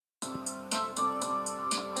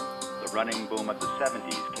running boom of the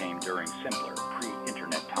 70s came during simpler,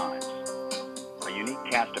 pre-internet times. A unique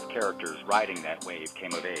cast of characters riding that wave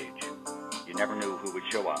came of age. You never knew who would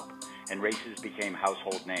show up, and races became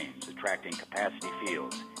household names, attracting capacity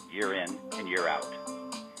fields year in and year out.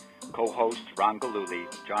 Co-hosts Ron Galuli,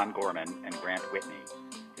 John Gorman, and Grant Whitney,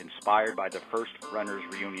 inspired by the first Runners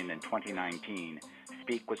Reunion in 2019,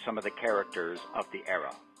 speak with some of the characters of the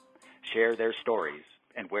era, share their stories,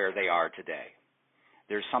 and where they are today.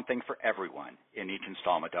 There's something for everyone in each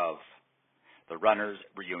installment of the Runners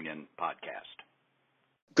Reunion podcast.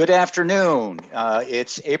 Good afternoon.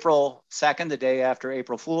 It's April 2nd, the day after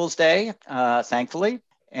April Fool's Day, thankfully.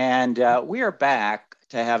 And we are back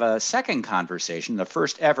to have a second conversation, the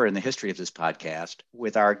first ever in the history of this podcast,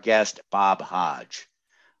 with our guest, Bob Hodge,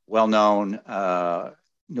 well-known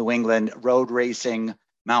New England road racing,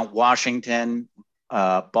 Mount Washington,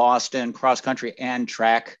 Boston, cross-country and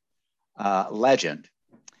track legend.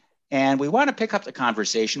 And we want to pick up the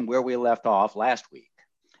conversation where we left off last week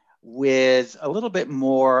with a little bit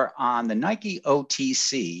more on the Nike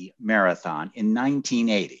OTC marathon in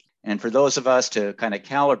 1980. And for those of us to kind of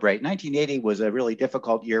calibrate, 1980 was a really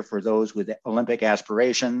difficult year for those with Olympic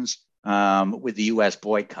aspirations with the US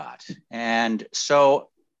boycott. And so,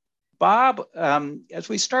 Bob, as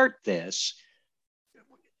we start this,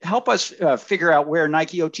 help us figure out where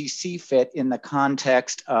Nike OTC fit in the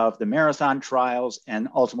context of the marathon trials and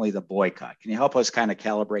ultimately the boycott. Can you help us kind of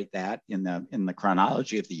calibrate that in the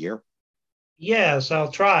chronology of the year? Yes,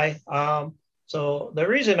 I'll try. So the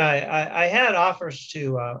reason I had offers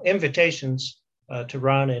to invitations to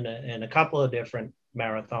run in a couple of different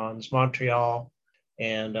marathons, Montreal,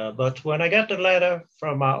 and but when I got the letter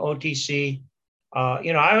from OTC,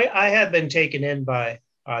 I had been taken in by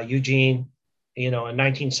Eugene. In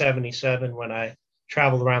 1977, when I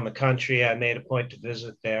traveled around the country, I made a point to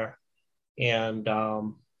visit there. And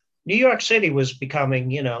New York City was becoming,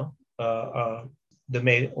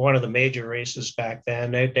 one of the major races back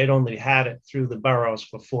then. They'd only had it through the boroughs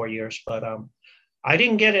for 4 years, but I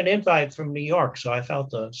didn't get an invite from New York, so I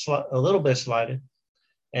felt a little bit slighted.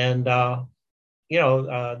 And, the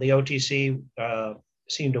OTC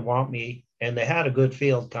seemed to want me, and they had a good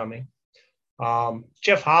field coming.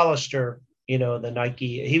 Jeff Hollister, the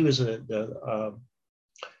Nike, he was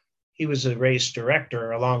a race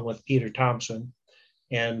director along with Peter Thompson.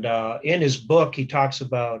 And in his book, he talks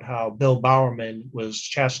about how Bill Bowerman was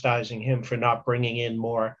chastising him for not bringing in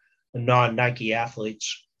more non-Nike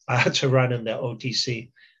athletes to run in the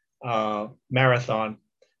OTC marathon.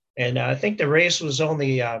 And I think the race was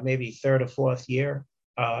only maybe third or fourth year,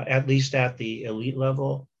 at least at the elite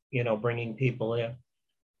level, bringing people in.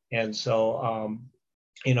 And so,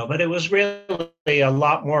 but it was really a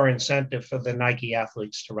lot more incentive for the Nike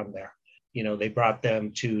athletes to run there. They brought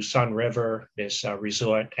them to Sun River, this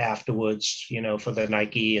resort afterwards, for the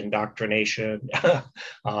Nike indoctrination.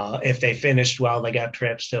 If they finished well, they got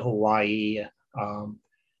trips to Hawaii.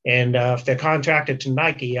 And if they're contracted to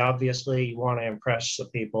Nike, obviously you want to impress the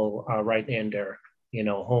people right in their,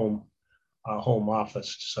 home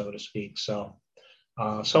office, so to speak. So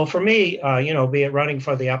for me, be it running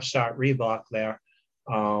for the upstart Reebok there,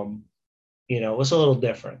 it was a little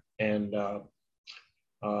different. And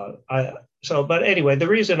but anyway, the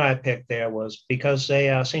reason I picked there was because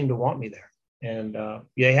they seemed to want me there, and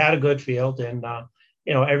they had a good field, and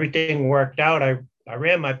everything worked out. I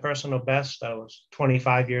ran my personal best. I was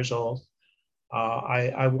 25 years old.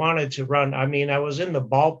 I wanted to run. I mean, I was in the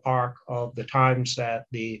ballpark of the times that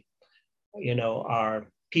our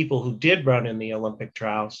people who did run in the Olympic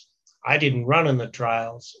trials. I didn't run in the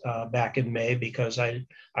trials back in May because I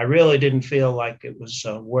really didn't feel like it was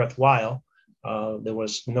worthwhile. There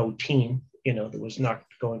was no team, there was not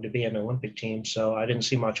going to be an Olympic team. So I didn't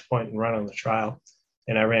see much point in running the trial,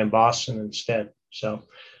 and I ran Boston instead. So,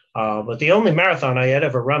 but the only marathon I had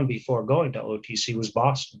ever run before going to OTC was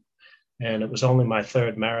Boston. And it was only my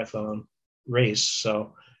third marathon race.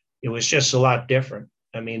 So it was just a lot different.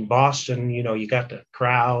 I mean, Boston, you got the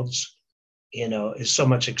crowds, is so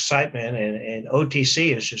much excitement, and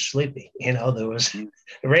OTC is just sleepy. There was the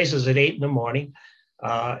races at 8 a.m.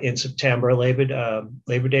 In September,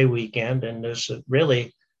 Labor Day weekend, and there's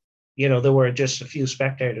really, there were just a few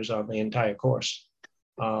spectators on the entire course.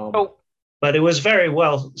 But it was very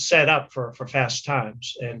well set up for fast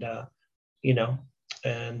times, and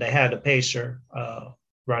and they had a pacer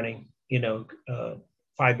running,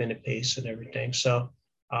 5-minute pace and everything. So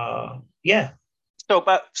yeah. So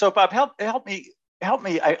Bob, help me.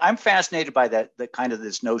 I'm fascinated by the kind of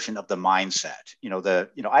this notion of the mindset.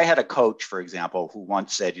 I had a coach, for example, who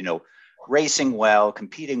once said, racing well,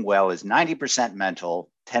 competing well is 90% mental,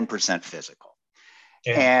 10% physical.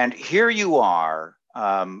 Yeah. And here you are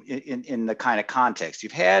in the kind of context.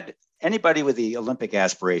 You've had anybody with the Olympic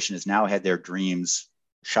aspiration has now had their dreams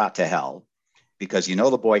shot to hell because you know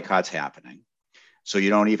the boycott's happening. So you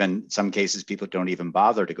don't even, some cases, people don't even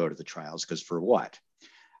bother to go to the trials because for what?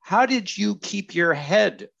 How did you keep your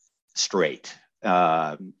head straight,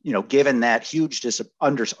 given that huge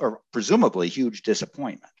or presumably huge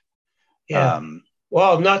disappointment? Yeah.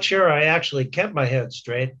 Well, I'm not sure I actually kept my head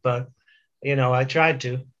straight, but, I tried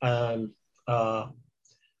to. I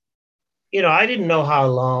didn't know how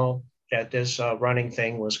long that this running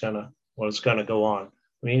thing was gonna go on.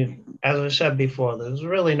 I mean, as I said before, there's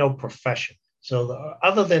really no profession. So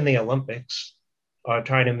other than the Olympics or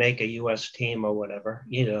trying to make a U.S. team or whatever,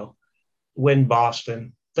 win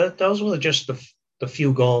Boston, those were just the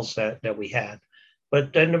few goals that we had.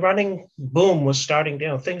 But then the running boom was starting,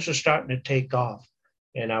 things were starting to take off.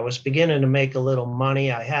 And I was beginning to make a little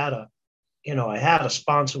money. I had a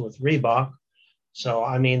sponsor with Reebok. So,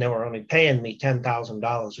 I mean, they were only paying me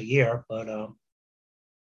 $10,000 a year, but,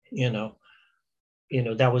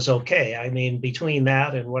 that was okay. I mean, between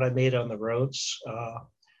that and what I made on the roads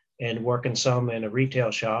and working some in a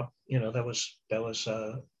retail shop, that was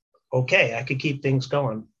okay. I could keep things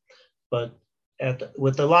going. But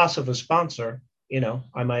with the loss of a sponsor,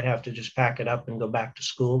 I might have to just pack it up and go back to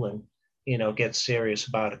school and, get serious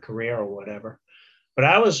about a career or whatever. But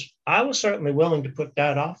I was certainly willing to put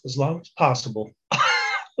that off as long as possible.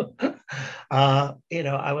 I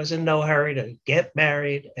was in no hurry to get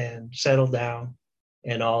married and settle down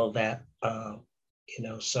and all of that.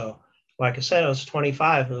 So like I said, I was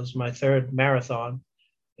 25. It was my third marathon.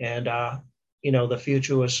 And, the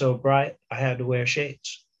future was so bright, I had to wear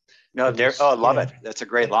shades. No, I love it. That's a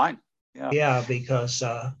great line. Yeah, because,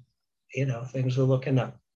 things were looking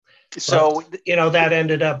up. So, but, that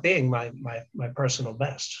ended up being my personal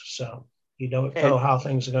best. So you don't know how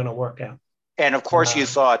things are going to work out. And of course, you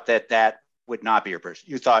thought that would not be your person.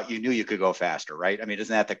 You thought you knew you could go faster, right? I mean,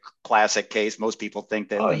 isn't that the classic case? Most people think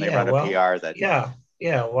that when they run a PR that. Yeah.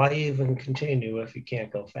 Why even continue if you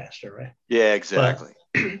can't go faster, right? Yeah, exactly.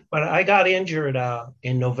 But I got injured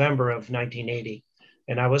in November of 1980,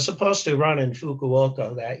 and I was supposed to run in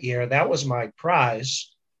Fukuoka that year. That was my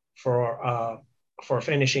prize for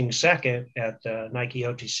finishing second at Nike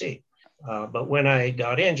OTC. But when I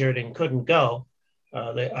got injured and couldn't go,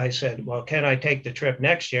 I said, well, can I take the trip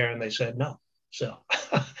next year? And they said no. So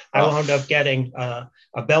I wound up getting a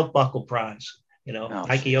belt buckle prize,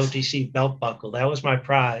 Nike OTC belt buckle. That was my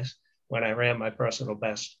prize when I ran my personal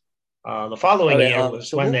best. The following year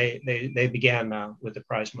was when they began with the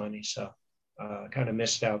prize money. So kind of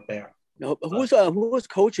missed out there. No, who was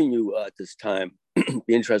coaching you at this time?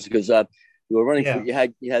 Be interesting because you were running for, you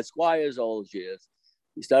had Squires all those years.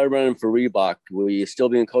 You started running for Reebok. Were you still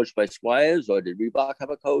being coached by Squires, or did Reebok have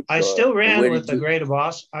a coach? I still ran with the Greater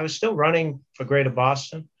Boston. I was still running for Greater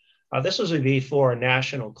Boston. This was before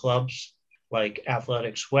national clubs like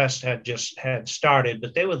Athletics West had started,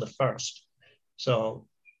 but they were the first. So,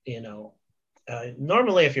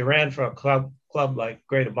 normally if you ran for a club like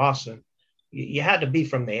Greater Boston, you had to be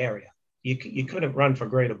from the area. You couldn't run for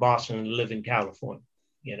Greater Boston and live in California.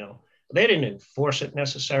 They didn't enforce it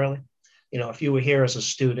necessarily. If you were here as a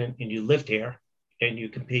student and you lived here, then you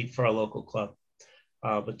compete for a local club.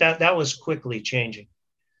 But that was quickly changing.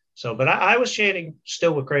 So, but I was training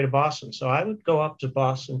still with Greater Boston. So I would go up to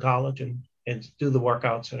Boston College and do the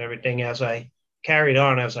workouts and everything as I carried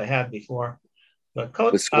on as I had before. But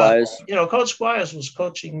Coach Squires, Coach Squires was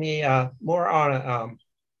coaching me more on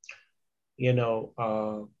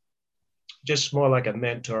just more like a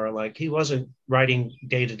mentor. Like he wasn't writing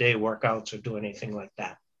day-to-day workouts or doing anything like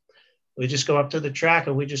that. We just go up to the track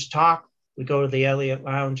and we just talk. We go to the Elliott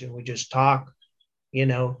Lounge and we just talk.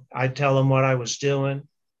 I'd tell him what I was doing.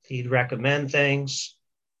 He'd recommend things.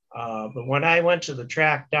 But when I went to the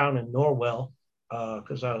track down in Norwell,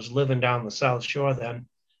 because I was living down the South Shore then,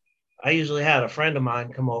 I usually had a friend of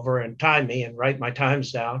mine come over and time me and write my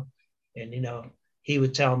times down. And, he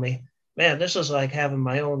would tell me, man, this is like having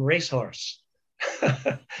my own racehorse.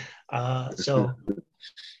 So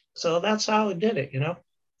that's how I did it,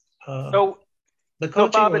 So the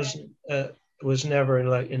coaching was never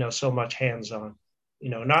like, so much hands-on,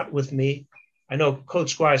 not with me. I know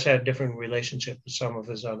Coach Squires had a different relationship with some of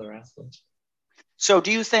his other athletes. So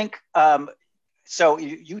do you think, so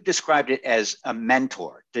you described it as a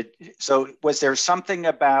mentor. So was there something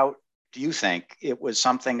about, do you think it was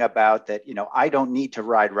something about that, I don't need to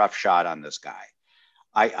ride roughshod on this guy.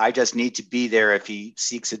 I just need to be there if he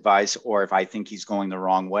seeks advice or if I think he's going the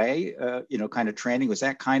wrong way, kind of training. Was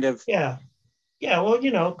that kind of? Yeah.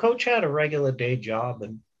 Well, Coach had a regular day job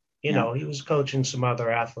and, You know, he was coaching some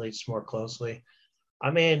other athletes more closely.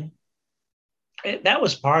 I mean, that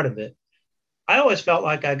was part of it. I always felt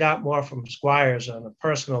like I got more from Squires on a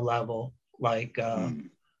personal level, like,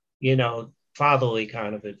 you know, fatherly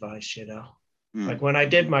kind of advice, you know. Like when I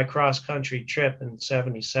did my cross country trip in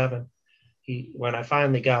 '77, when I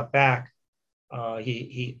finally got back,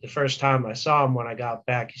 the first time I saw him when I got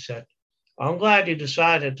back, he said, I'm glad you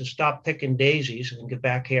decided to stop picking daisies and get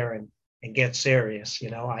back here and get serious. You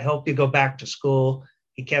know, I hope you go back to school.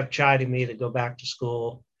 He kept chiding me to go back to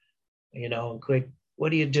school, you know, and quick,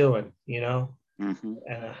 what are you doing? You know?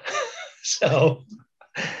 So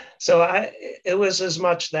it was as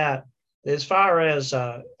much that as far as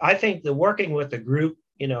I think the working with the group,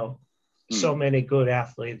 you know, so many good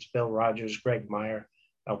athletes, Bill Rogers, Greg Meyer,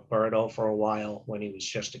 Alberto for a while when he was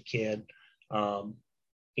just a kid,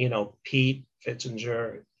 you know, Pete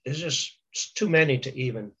Fitzinger, there's just too many to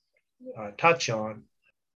even touch on.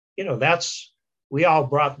 You know, we all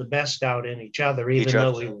brought the best out in each other, even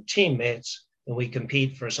though we were teammates and we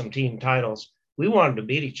compete for some team titles. We wanted to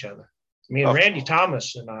beat each other. I mean, Randy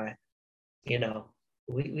Thomas and I, you know,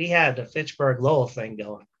 we had the Fitchburg Lowell thing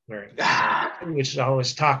going where we was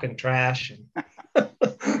always talking trash. And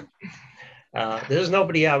there's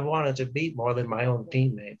nobody I wanted to beat more than my own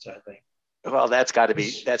teammates, I think. Well, that's got to be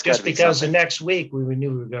just because the next week we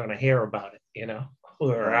knew we were going to hear about it. You know, we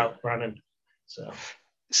were out running.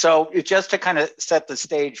 So just to kind of set the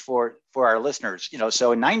stage for our listeners, you know,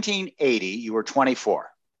 so in 1980 you were 24,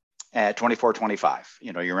 at 25.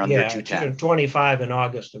 You know, you're under 210. 25 in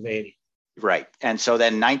August of '80. Right, and so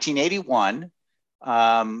then 1981,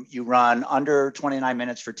 you run under 29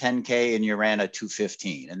 minutes for 10K, and you ran a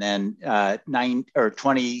 2:15, and then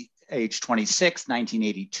age 26,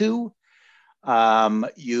 1982.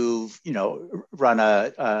 You've, you know, run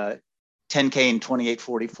a 10K in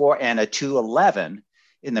 28:44 and a 2:11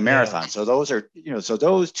 in the marathon. So those are, you know, so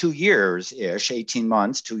those 2 years ish, 18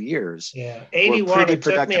 months, 2 years. Yeah. 81 were pretty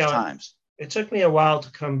productive times. It took me a while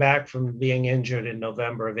to come back from being injured in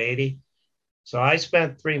November of '80. So I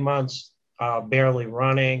spent 3 months barely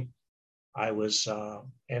running. I was,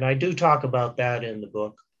 and I do talk about that in the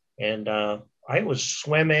book. And I was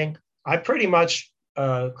swimming. I pretty much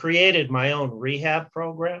created my own rehab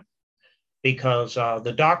program because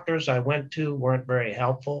the doctors I went to weren't very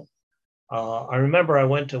helpful. I remember I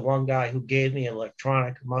went to one guy who gave me an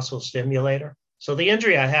electronic muscle stimulator. So the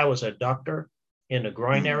injury I had was a adductor in the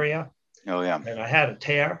groin area. Oh, yeah. And I had a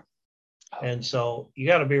tear. And so you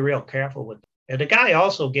got to be real careful with it. And the guy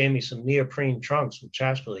also gave me some neoprene trunks, which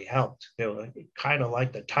actually helped. They were kind of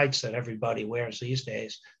like the tights that everybody wears these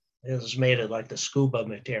days. It was made of like the scuba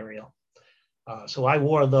material. So I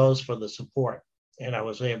wore those for the support, and I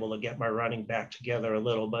was able to get my running back together a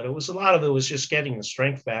little. But a lot of it was just getting the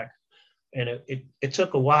strength back. And it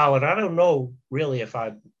took a while. And I don't know really if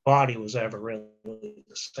my body was ever really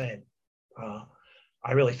the same.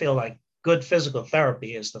 I really feel like good physical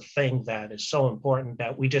therapy is the thing that is so important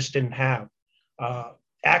that we just didn't have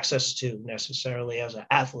access to necessarily as an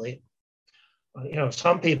athlete. You know,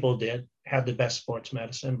 some people had the best sports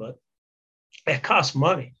medicine, but it costs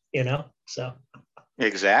money, you know, so.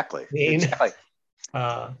 Exactly. And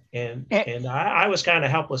I was kind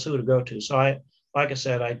of helpless who to go to. So like I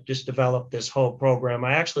said, I just developed this whole program.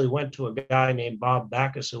 I actually went to a guy named Bob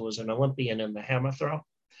Backus, who was an Olympian in the hammer throw.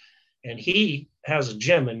 And he has a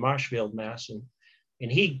gym in Marshfield, Mass.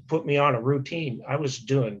 And he put me on a routine. I was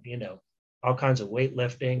doing, you know, all kinds of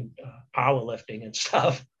weightlifting, powerlifting and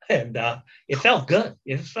stuff. And it felt good.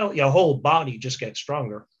 It felt your whole body just get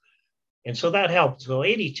stronger. And so that helped. So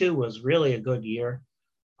 '82 was really a good year.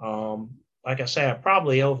 Like I say, I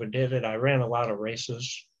probably overdid it. I ran a lot of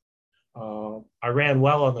races. I ran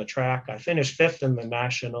well on the track. I finished 5th in the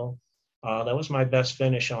national. That was my best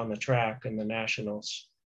finish on the track in the nationals.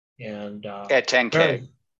 And at 10K.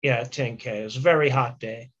 At 10K. It was a very hot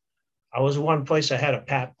day. I was one place ahead of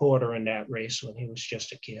Pat Porter in that race when he was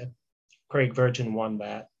just a kid. Craig Virgin won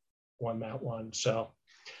that one. So,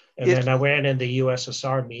 and then I ran in the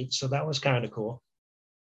USSR meet. So that was kind of cool.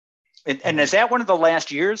 And is that one of the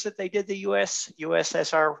last years that they did the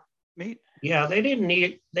USSR meet? Yeah, they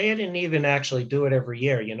didn't even actually do it every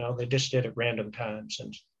year. You know, they just did it random times.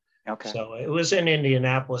 And so it was in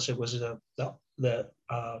Indianapolis. It was the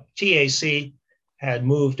TAC had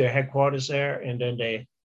moved their headquarters there, and then they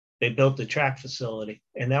built the track facility,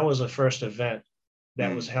 and that was the first event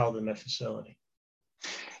that was held in the facility.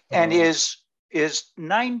 And is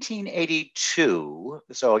 1982?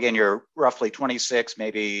 So again, you're roughly 26,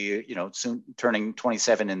 maybe, you know, soon turning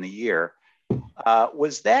 27 in the year.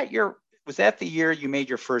 Was that the year you made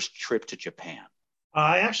your first trip to Japan?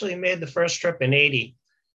 I actually made the first trip in '80.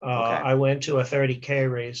 I went to a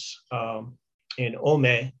 30K race in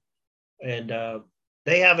Ome, and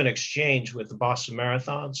they have an exchange with the Boston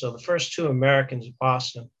Marathon. So the first 2 Americans in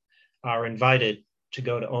Boston are invited to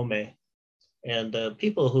go to Ome. And the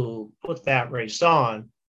people who put that race on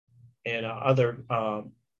and other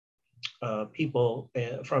people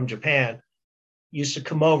from Japan used to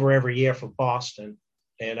come over every year for Boston.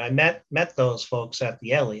 And I met those folks at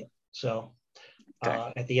the Elliott. So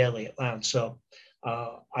at the Elliott Lounge. So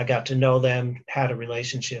I got to know them, had a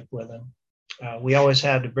relationship with them. We always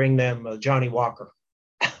had to bring them Johnny Walker.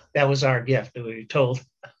 That was our gift, we were told.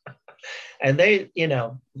 And they,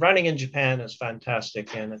 running in Japan is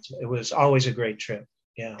fantastic, and it was always a great trip.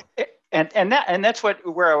 Yeah. And that's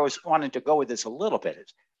where I was wanting to go with this a little bit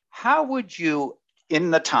is, how would you,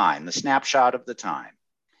 in the snapshot of the time,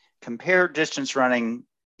 compare distance running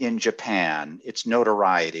in Japan, its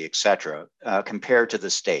notoriety, et cetera, compared to the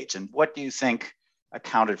States? And what do you think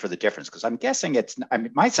accounted for the difference? Because I'm guessing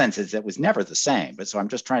my sense is it was never the same, but so I'm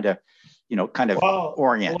just trying to, kind of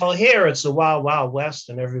orient. Well, here it's the wild, wild west,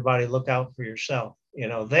 and everybody look out for yourself.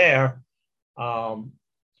 There,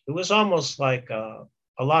 it was almost like a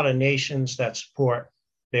lot of nations that support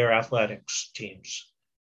their athletics teams.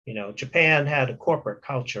 Japan had a corporate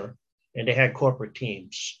culture, and they had corporate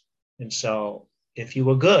teams. And so if you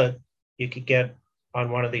were good, you could get on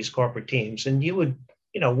one of these corporate teams, and you would,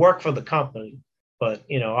 work for the company, but,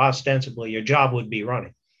 ostensibly your job would be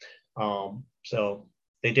running. So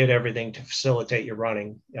they did everything to facilitate your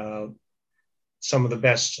running. Some of the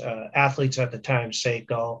best athletes at the time,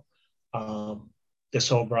 Seiko, the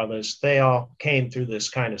Soul Brothers, they all came through this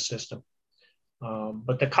kind of system.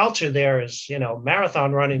 But the culture there is,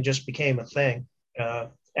 marathon running just became a thing.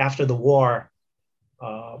 After the war,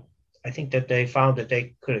 I think that they found that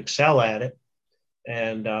they could excel at it.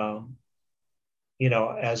 And,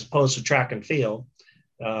 as opposed to track and field.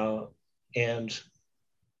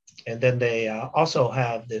 And then they also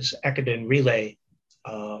have this Ekiden relay,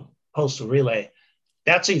 postal relay.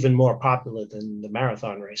 That's even more popular than the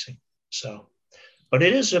marathon racing. So, but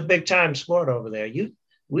it is a big time sport over there.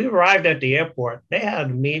 We arrived at the airport. They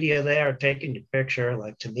had media there taking your picture,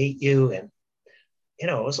 like to meet you. And, it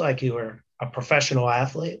was like you were a professional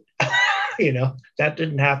athlete. That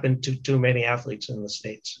didn't happen to too many athletes in the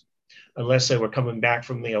States, unless they were coming back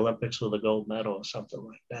from the Olympics with a gold medal or something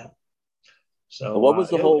like that. So what was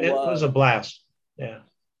the whole? It was a blast. Yeah.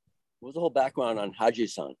 What was the whole background on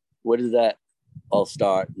Haji-san? Where did that all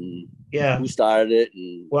start? And who started it?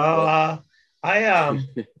 And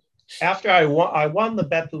after I won the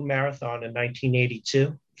Beppu Marathon in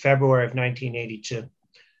 1982, February of 1982.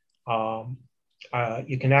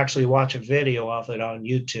 You can actually watch a video of it on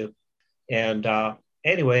YouTube. And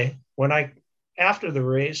anyway, after the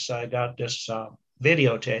race, I got this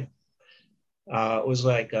videotape. It was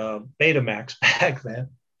like Betamax back then.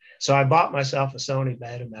 So I bought myself a Sony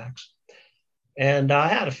Betamax, and I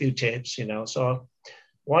had a few tapes, So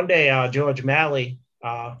one day, George Malley,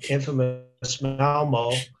 infamous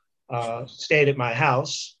Malmo, stayed at my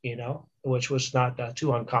house, which was not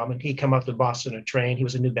too uncommon. He came up to Boston to train. He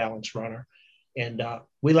was a New Balance runner. And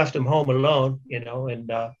we left him home alone, and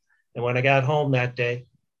when I got home that day,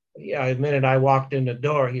 the minute I walked in the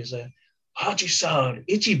door, he said, "Haji-san,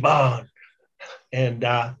 Ichiban." And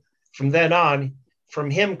from then on, from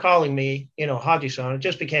him calling me, Haji-san, it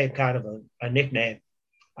just became kind of a nickname.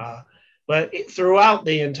 But throughout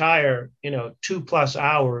the entire, 2+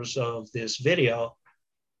 hours of this video,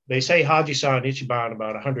 they say Haji-san, Ichiban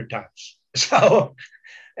about 100 times. So,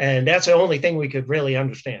 and that's the only thing we could really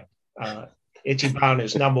understand. Ichiban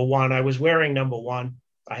is number one. I was wearing number one.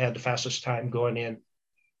 I had the fastest time going in.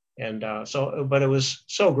 And but it was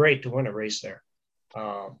so great to win a race there.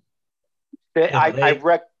 I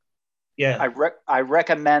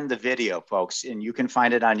recommend the video, folks, and you can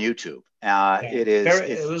find it on YouTube.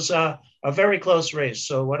 It was a very close race.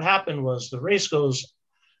 So what happened was the race goes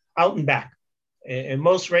out and back. And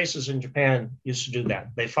most races in Japan used to do that.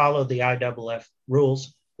 They followed the IAAF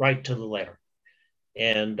rules right to the letter.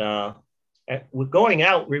 And going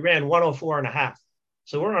out, we ran 104.5.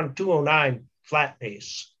 So we're on 209 flat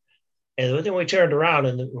pace. And then we turned around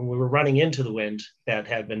and we were running into the wind that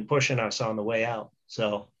had been pushing us on the way out.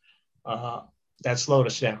 So that slowed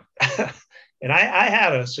us down. And I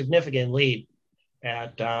had a significant lead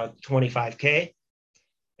at 25K.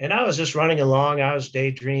 And I was just running along. I was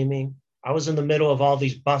daydreaming. I was in the middle of all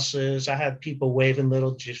these buses. I had people waving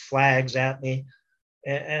little just flags at me.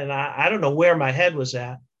 And I don't know where my head was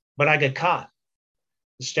at, but I got caught.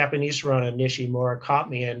 The Japanese runner, Nishimura, caught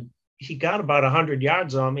me, and he got about 100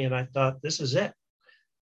 yards on me, and I thought, this is it.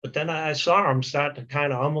 But then I saw him start to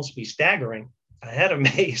kind of almost be staggering. ahead of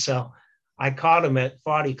me. So I caught him at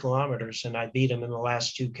 40 kilometers, and I beat him in the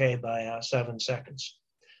last 2K by 7 seconds.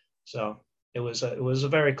 So it was a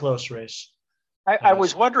very close race. I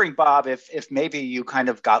was wondering, Bob, if maybe you kind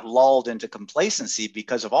of got lulled into complacency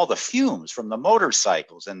because of all the fumes from the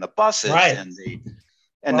motorcycles and the buses, right,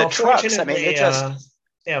 and the trucks. I mean, it just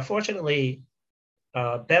fortunately,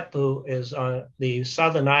 Beppu is on the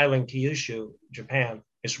southern island, Kyushu, Japan.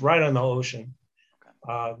 It's right on the ocean.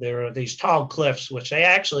 There are these tall cliffs, which they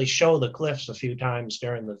actually show the cliffs a few times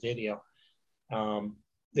during the video.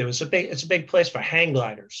 It's a big place for hang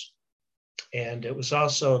gliders, and it was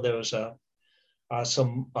also there was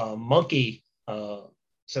some monkeys on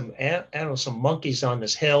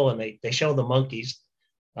this hill, and they show the monkeys.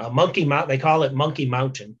 Monkey Mount, they call it Monkey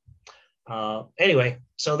Mountain. Anyway,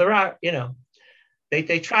 so there are,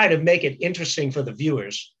 they try to make it interesting for the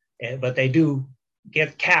viewers, but they do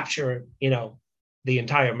capture, the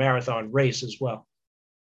entire marathon race as well.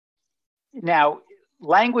 Now,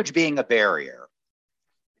 language being a barrier,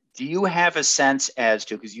 do you have a sense as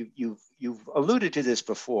to, because you've alluded to this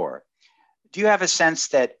before, do you have a sense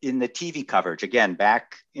that in the TV coverage, again,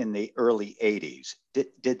 back in the early 80s,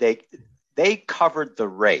 did they covered the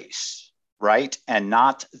race, right? And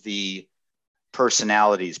not the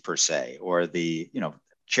personalities per se, or the,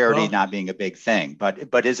 charity not being a big thing, but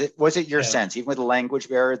was it your sense, even with the language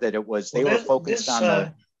barrier, that it was, they were focused on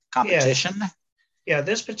the competition? Yeah,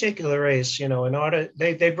 this particular race, in order,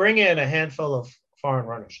 they bring in a handful of foreign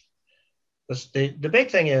runners. The big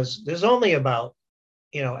thing is there's only about,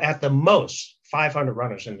 at the most 500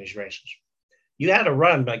 runners in these races. You had to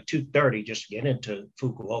run like 2:30 just to get into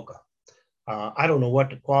Fukuoka. I don't know what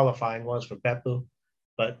the qualifying was for Beppu,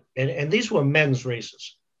 but and these were men's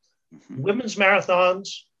races. Mm-hmm. Women's marathons,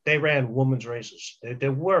 they ran women's races.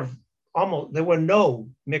 There were no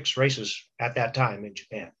mixed races at that time in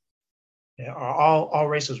Japan. All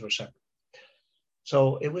races were separate.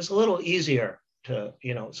 So it was a little easier to,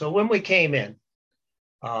 so when we came in,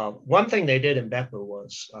 one thing they did in Beppu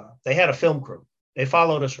was they had a film crew. They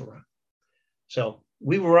followed us around. So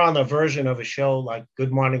we were on a version of a show like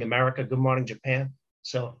Good Morning America, Good Morning Japan.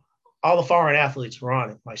 So all the foreign athletes were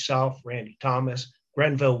on it. Myself, Randy Thomas,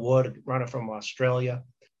 Grenville Wood, a runner from Australia,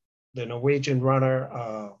 the Norwegian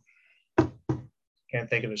runner, can't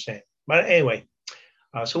think of his name. But anyway,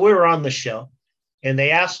 so we were on the show, and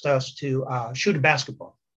they asked us to shoot a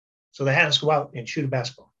basketball. So they had us go out and shoot a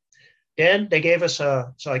basketball. Then they gave us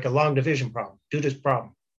a long division problem, do this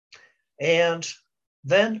problem. And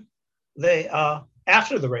then they,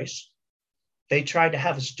 after the race, they tried to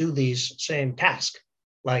have us do these same tasks.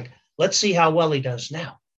 Like, let's see how well he does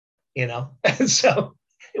now, And so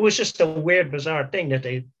it was just a weird, bizarre thing that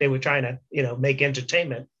they were trying to, make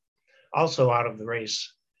entertainment also out of the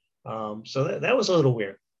race. So that was a little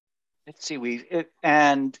weird. Let's see,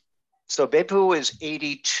 and so Beppu is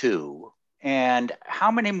 82. And how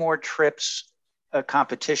many more trips,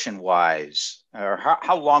 competition-wise, or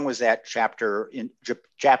how long was that chapter in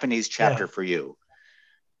Japanese chapter for you?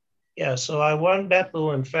 Yeah, so I won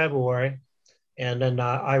Beppu in February, and then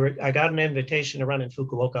I got an invitation to run in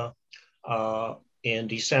Fukuoka in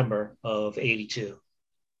December of 82.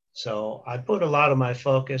 So I put a lot of my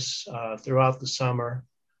focus throughout the summer.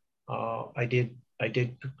 I did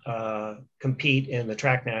compete in the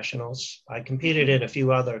track nationals. I competed in a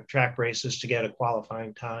few other track races to get a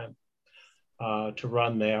qualifying time to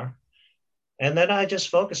run there. And then I just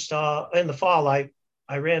focused in the fall. I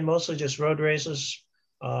ran mostly just road races.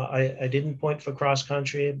 I didn't point for cross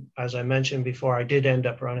country. As I mentioned before, I did end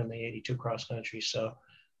up running the 82 cross country. So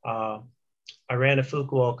I ran at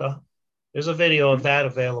Fukuoka. There's a video of that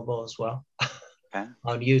available as well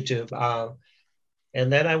on YouTube. And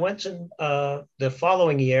then I went to the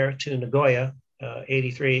following year to Nagoya,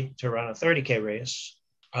 83, to run a 30K race.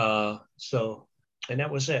 And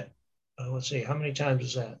that was it. Let's see, how many times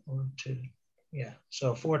is that? 1, 2, yeah.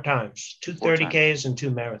 So 4 times, 2 30Ks and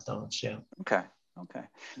 2 marathons. Yeah. Okay.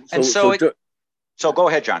 And so go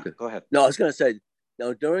ahead, John. Go ahead. No, I was going to say,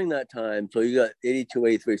 now during that time, so you got 82,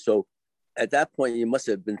 83. So at that point, you must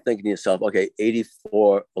have been thinking to yourself, okay,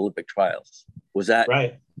 84 Olympic trials. Was that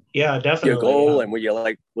right? Yeah, definitely. Your goal, and were you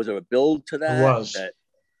like, was there a build to that?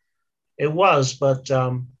 It was, but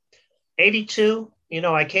 82,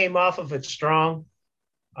 I came off of it strong.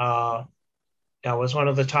 I was one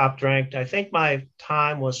of the top ranked. I think my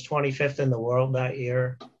time was 25th in the world that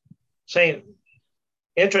year.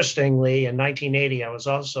 Interestingly, in 1980, I was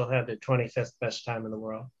also had the 25th best time in the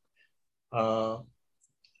world.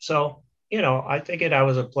 So, I figured I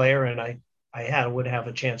was a player, and I would have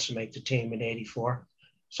a chance to make the team in 84.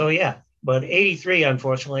 So yeah, but 83,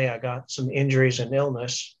 unfortunately, I got some injuries and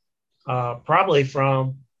illness. probably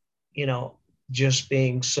from, just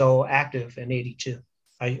being so active in 82.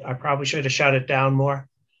 I probably should have shut it down more.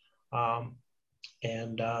 So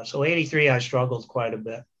 83, I struggled quite a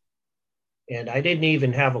bit. And I didn't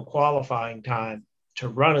even have a qualifying time to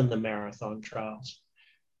run in the marathon trials.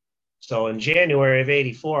 So in January of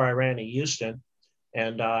 84, I ran in Houston,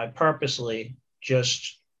 and I purposely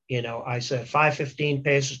just, I said 5:15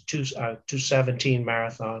 pace, 2:17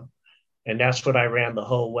 marathon. And that's what I ran the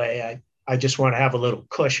whole way. I just want to have a little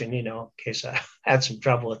cushion, in case I had some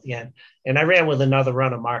trouble at the end. And I ran with another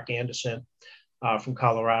runner, Mark Anderson, from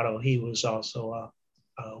Colorado. He was also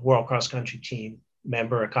a World Cross Country Team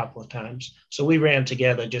member a couple of times. So we ran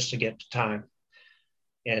together just to get the time.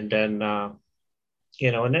 And then, and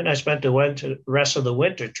then I spent the rest of the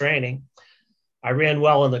winter training. I ran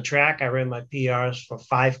well on the track. I ran my PRs for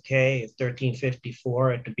 5K at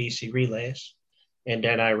 13:54 at the BC Relays. And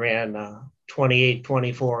then I ran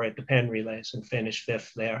 28:24 at the Penn Relays and finished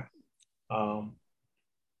 5th there.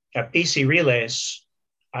 At BC Relays,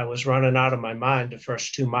 I was running out of my mind the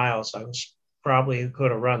first 2 miles. I was probably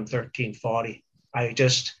could have run 13:40.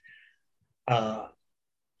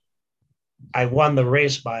 I won the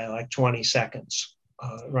race by like 20 seconds,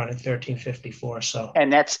 running 13:54. So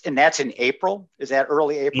and that's in April. Is that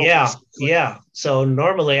early April? Yeah. So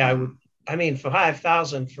normally for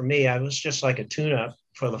 5,000 for me, I was just like a tune-up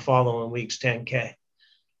for the following week's 10K.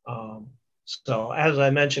 So as I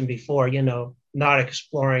mentioned before, not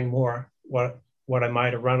exploring more what I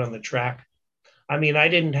might have run on the track. I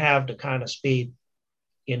didn't have the kind of speed,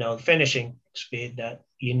 finishing speed that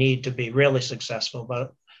you need to be really successful,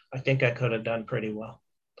 but I think I could have done pretty well.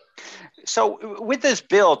 So with this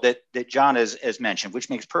build that John has mentioned, which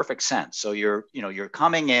makes perfect sense. So you're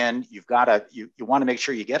coming in, you want to make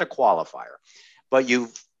sure you get a qualifier, but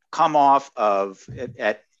you've come off of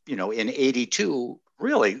in 82,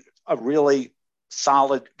 really a really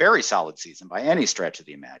solid, very solid season by any stretch of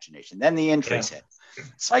the imagination. Then the injuries hit.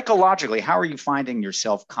 Psychologically, how are you finding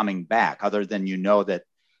yourself coming back other than that?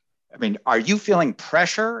 Are you feeling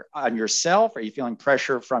pressure on yourself? Are you feeling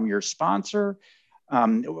pressure from your sponsor?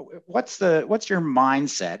 What's your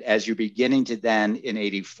mindset as you're beginning to then in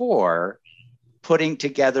 84, putting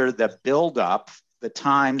together the build up, the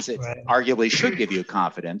times that arguably should give you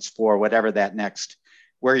confidence for whatever that next,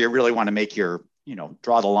 where you really want to make your,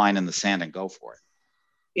 draw the line in the sand and go for it?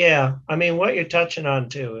 Yeah. What you're touching on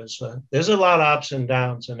too is there's a lot of ups and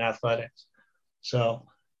downs in athletics. So,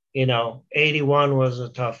 81 was a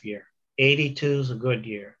tough year. 82 is a good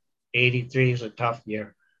year. 83 is a tough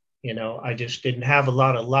year. I just didn't have a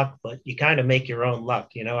lot of luck, but you kind of make your own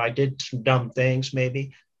luck. I did some dumb things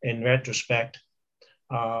maybe in retrospect,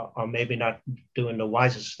 or maybe not doing the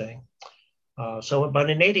wisest thing. But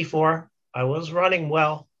in 84, I was running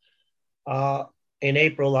well. In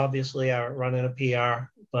April, obviously, I was running a PR,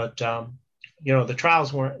 but, the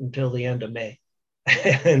trials weren't until the end of May.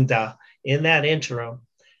 And in that interim,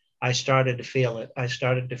 I started to feel it. I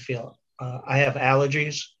have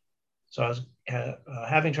allergies, so I was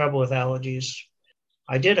having trouble with allergies.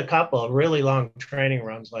 I did a couple of really long training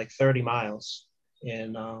runs, like 30 miles.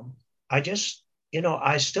 And I just,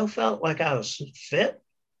 I still felt like I was fit,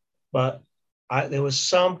 but there was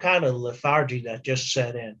some kind of lethargy that just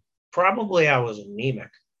set in. Probably I was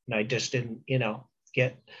anemic and I just didn't,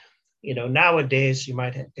 get, nowadays you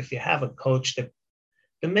might, if you have a coach that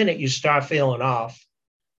the minute you start feeling off,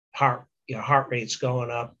 your heart rate's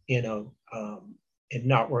going up, and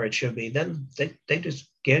not where it should be, then they just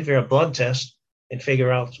give you a blood test and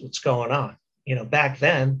figure out what's going on. Back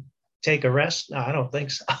then, take a rest? No, I don't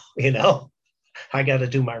think so. I got to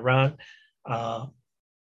do my run.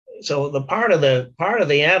 So the part of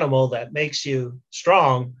the animal that makes you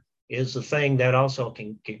strong is the thing that also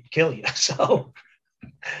can kill you. So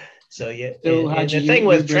yeah. So, and the thing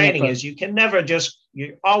with training is you can never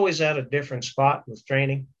you're always at a different spot with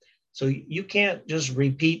training. So you can't just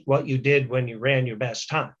repeat what you did when you ran your best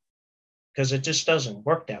time, because it just doesn't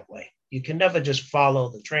work that way. You can never just follow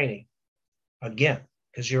the training again,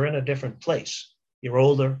 because you're in a different place. You're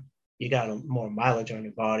older, you got more mileage on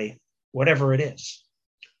your body, whatever it is.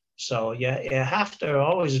 So you have to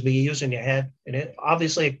always be using your head. And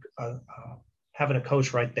obviously having a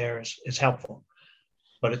coach right there is helpful,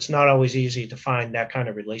 but it's not always easy to find that kind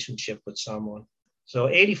of relationship with someone. So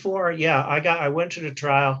 84, I went to the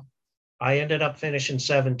trial. I ended up finishing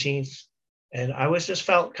 17th, and I just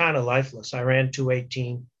felt kind of lifeless. I ran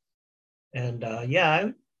 2:18, and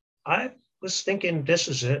I was thinking, this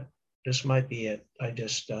is it. This might be it. I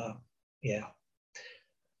just,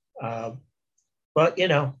 but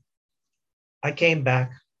I came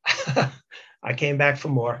back. I came back for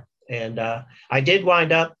more, And I did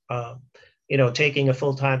wind up, taking a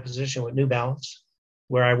full-time position with New Balance,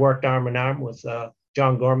 where I worked arm in arm with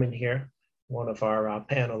John Gorman here, one of our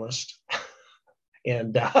panelists.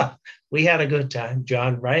 And we had a good time,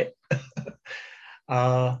 John, right?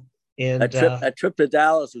 That trip to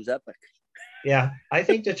Dallas was epic. Yeah, I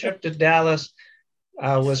think the trip to Dallas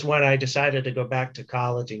was when I decided to go back to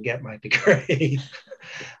college and get my degree.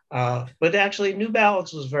 But actually, New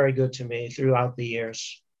Balance was very good to me throughout the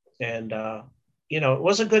years. And, it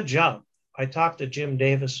was a good job. I talked to Jim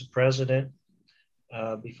Davis, the president,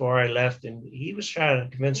 before I left, and he was trying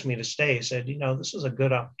to convince me to stay. He said, this is a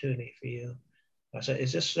good opportunity for you. I said,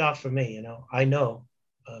 is this not for me? I know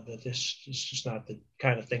that this is just not the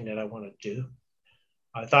kind of thing that I want to do.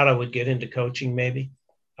 I thought I would get into coaching maybe,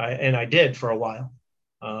 and I did for a while.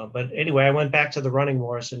 But anyway, I went back to the running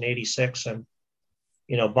wars in '86, and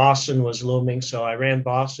Boston was looming, so I ran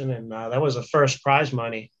Boston, and that was the first prize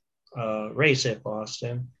money race at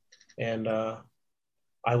Boston, and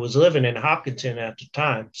I was living in Hopkinton at the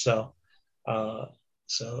time, so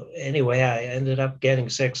anyway, I ended up getting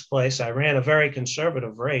sixth place. I ran a very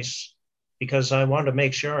conservative race because I wanted to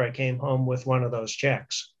make sure I came home with one of those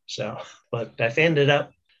checks. So, but I ended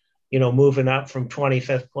up, moving up from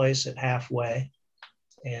 25th place at halfway,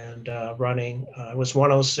 and running. I was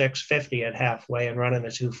 106.50 at halfway and running a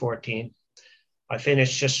 2:14. I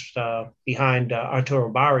finished just behind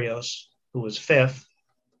Arturo Barrios, who was fifth,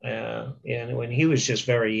 and when he was just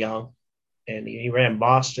very young, and he ran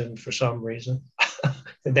Boston for some reason.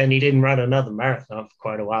 And then he didn't run another marathon for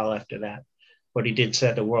quite a while after that, but he did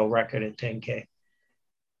set the world record at 10K.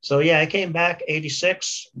 So yeah, I came back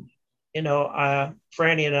 '86.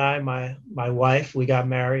 Franny and I, my wife, we got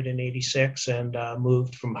married in '86 and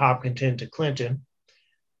moved from Hopkinton to Clinton.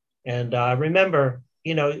 And I remember,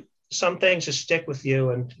 some things just stick with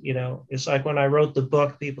you. And, it's like when I wrote the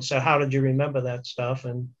book, people said, how did you remember that stuff?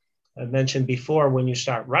 And I mentioned before, when you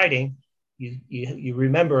start writing, you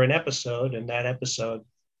remember an episode, and that episode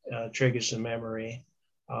triggers a memory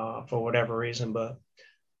for whatever reason. But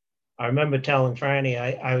I remember telling Franny,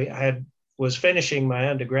 I was finishing my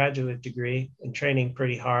undergraduate degree and training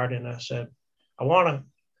pretty hard. And I said, I want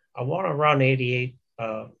to run 88.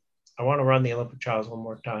 I want to run the Olympic trials one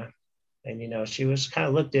more time. And, she was kind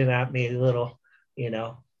of looking at me a little,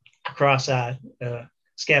 cross-eyed,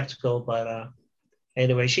 skeptical. But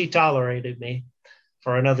anyway, she tolerated me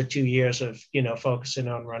for another 2 years of, focusing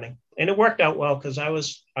on running. And it worked out well because I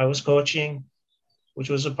was coaching, which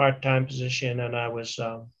was a part-time position, and I was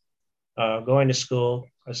going to school.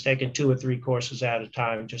 I was taking 2 or 3 courses at a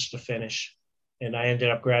time just to finish. And I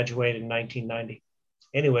ended up graduating in 1990.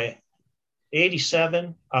 Anyway,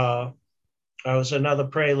 '87, I was another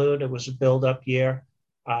prelude. It was a build-up year.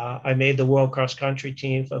 I made the world cross-country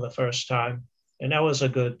team for the first time. And that was a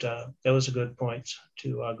good point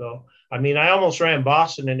to go. I mean, I almost ran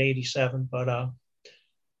Boston in '87, but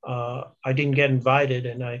I didn't get invited,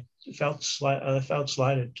 and I felt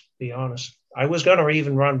slighted, to be honest. I was going to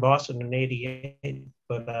even run Boston in '88,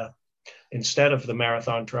 but instead of the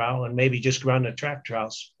marathon trial, and maybe just run the track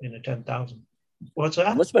trials in the 10,000. What's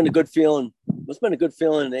that? Must have been a good feeling.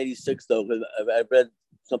 In '86, though. I read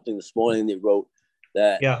something this morning they wrote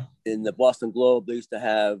that in the Boston Globe, they used to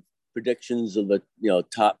have predictions of the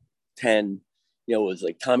top 10. It was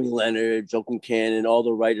like Tommy Leonard, Joe Concannon, all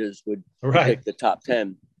the writers would predict the top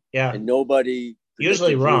 10. Yeah. And nobody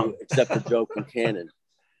usually wrong except for Joe Concannon.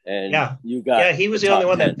 And you got he was the only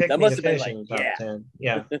one 10. that picked me to finish in the top 10.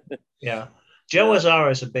 Yeah. Yeah. Joe was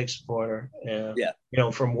always a big supporter.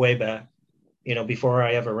 From way back, before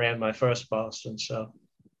I ever ran my first Boston. So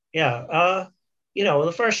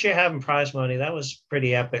the first year having prize money, that was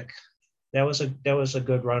pretty epic. That was a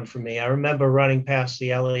good run for me. I remember running past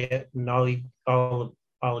the Elliott and all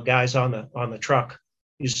the guys on the truck.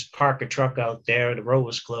 Used to park a truck out there. The road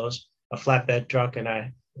was closed, a flatbed truck, and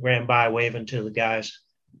I ran by waving to the guys,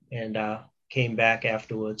 and came back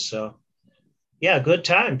afterwards. So, yeah, good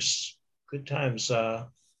times. Good times.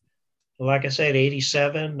 Like I said,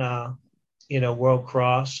 '87, World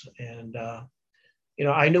Cross, and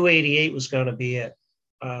I knew '88 was going to be it.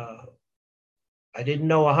 I didn't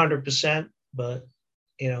know 100%, but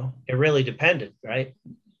it really depended, right?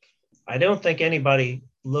 I don't think anybody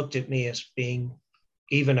looked at me as being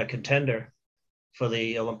even a contender for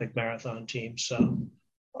the Olympic marathon team. So,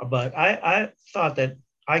 but I thought that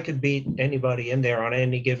I could beat anybody in there on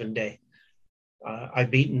any given day.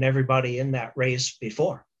 I've beaten everybody in that race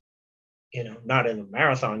before, not in a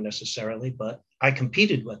marathon necessarily, but I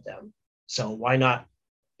competed with them. So why not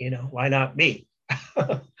me?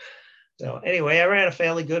 So anyway, I ran a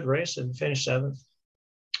fairly good race and finished 7th.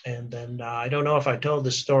 And then I don't know if I told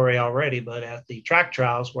this story already, but at the track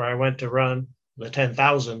trials where I went to run the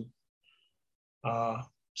 10,000,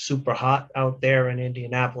 super hot out there in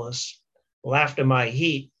Indianapolis. Well, after my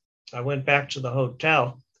heat, I went back to the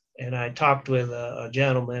hotel and I talked with a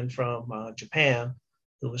gentleman from Japan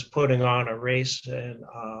who was putting on a race in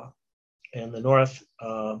the north.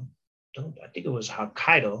 I think it was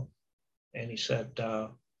Hokkaido, and he said,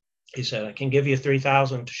 I can give you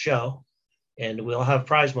 3,000 to show, and we'll have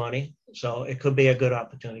prize money. So it could be a good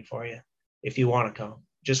opportunity for you if you want to come.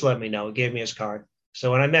 Just let me know. He gave me his card.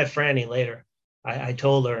 So when I met Franny later, I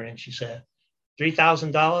told her, and she said,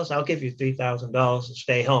 $3,000, I'll give you $3,000 to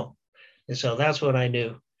stay home. And so that's what I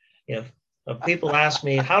knew. If people ask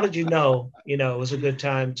me, how did you know, it was a good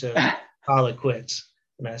time to call it quits?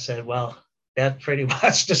 And I said, well, that pretty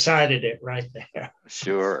much decided it right there.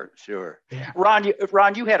 Sure. Yeah.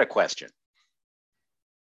 Ron, you had a question.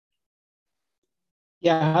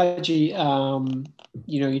 Yeah, Haji,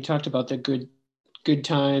 you talked about the good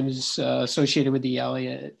times associated with the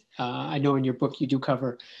Elliott. I know in your book you do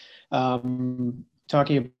cover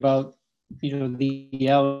talking about, the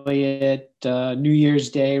Elliott New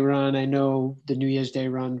Year's Day run. I know the New Year's Day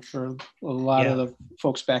run for a lot of the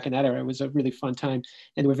folks back in that era. It was a really fun time,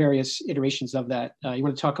 and there were various iterations of that. You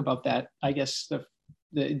want to talk about that? I guess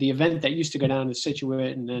the event that used to go down to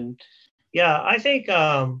Scituate, and then. Yeah, I think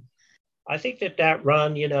that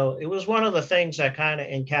run, it was one of the things that kind of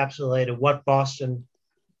encapsulated what Boston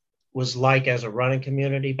was like as a running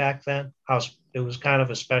community back then. How it was kind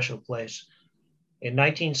of a special place. In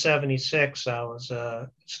 1976, I was a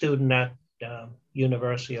student at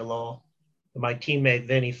University of Lowell. My teammate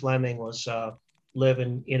Vinnie Fleming was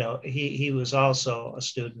living. He was also a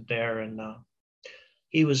student there, and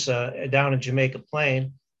he was down in Jamaica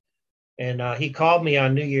Plain. And he called me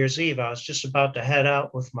on New Year's Eve. I was just about to head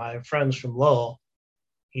out with my friends from Lowell.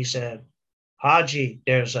 He said, Haji,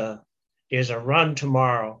 there's a run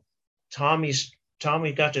tomorrow. Tommy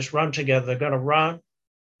got this run together. They're going to run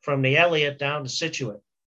from the Elliott down to Scituate.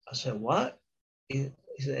 I said, what? He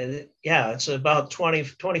said, yeah, it's about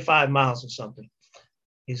 25 miles or something.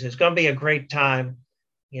 He said, it's going to be a great time,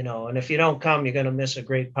 and if you don't come, you're going to miss a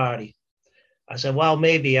great party. I said, well,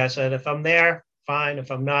 maybe. I said, if I'm there, fine. If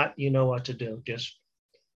I'm not, you know what to do.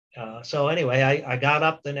 So anyway, I got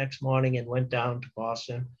up the next morning and went down to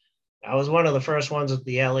Boston. I was one of the first ones at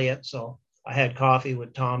the Elliott, so I had coffee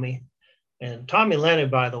with Tommy. And Tommy Leonard,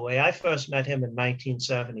 by the way, I first met him in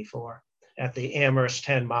 1974 at the Amherst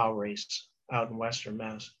 10-mile race out in Western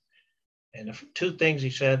Mass. And the two things he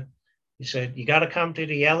said, you got to come to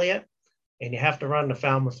the Elliott and you have to run the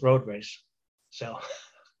Falmouth Road Race. So,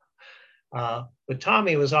 but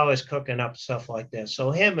Tommy was always cooking up stuff like this. So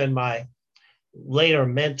him and my later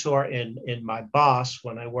mentor and my boss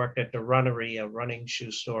when I worked at the Runnery, a running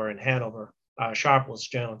shoe store in Hanover, Sharpless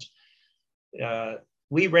Jones,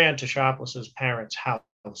 we ran to Sharpless's parents' house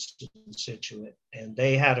in Scituate, and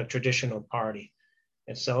they had a traditional party.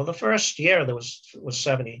 And so the first year there was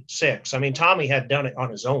 76. I mean, Tommy had done it on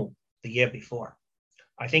his own the year before.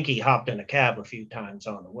 I think he hopped in a cab a few times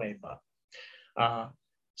on the way, but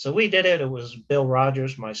so we did it. It was Bill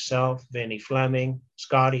Rogers, myself, Vinnie Fleming,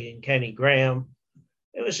 Scotty and Kenny Graham.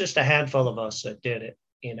 It was just a handful of us that did it,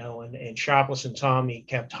 and Sharpless and Tommy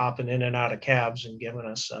kept hopping in and out of cabs and giving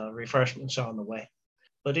us refreshments on the way.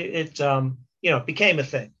 But it became a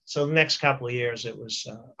thing. So the next couple of years, it was,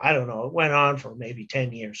 it went on for maybe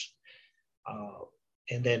 10 years.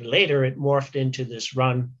 And then later it morphed into this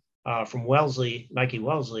run from Nike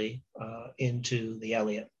Wellesley, into the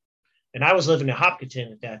Elliott. And I was living in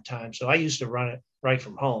Hopkinton at that time, so I used to run it right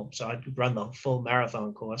from home. So I'd run the full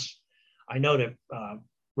marathon course. I know that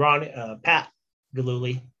Pat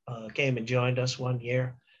Galuli came and joined us one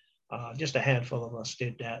year. Just a handful of us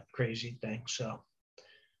did that crazy thing. So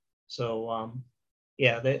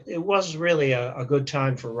it was really a good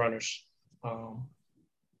time for runners.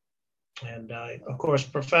 And of course,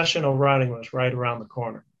 professional running was right around the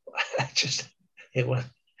corner. It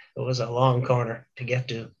was a long corner to get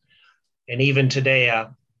to. And even today,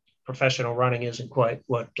 professional running isn't quite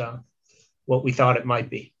what we thought it might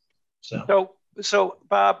be. So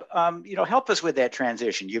Bob, help us with that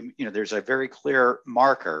transition. There's a very clear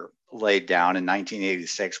marker laid down in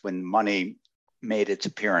 1986 when money made its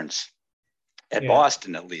appearance at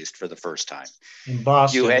Boston, at least for the first time. In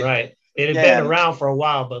Boston, right. It had been around for a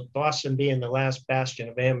while, but Boston being the last bastion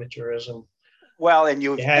of amateurism. Well, and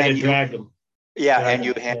you had to drag them. Yeah, and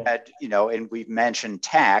you had, and we've mentioned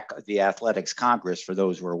TAC, the Athletics Congress, for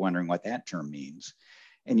those who are wondering what that term means.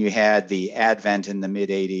 And you had the advent in the mid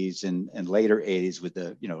 80s and later 80s with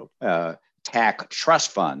the, TAC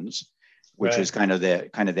trust funds, which right. is kind of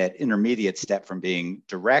that intermediate step from being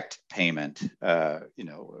direct payment,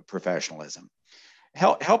 professionalism.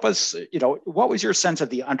 Help us, what was your sense of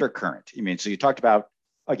the undercurrent? I mean, so you talked about,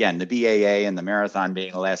 again, the BAA and the marathon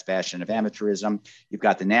being the last bastion of amateurism. You've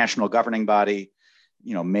got the national governing body,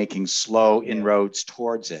 making slow inroads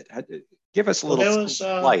towards it. Give us a little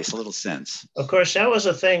slice, a little sense. Of course, that was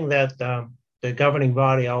a thing that the governing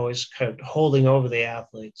body always kept holding over the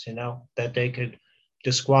athletes, that they could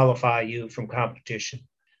disqualify you from competition.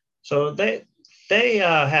 So they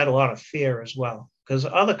had a lot of fear as well, because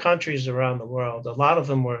other countries around the world, a lot of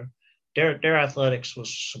them were, their athletics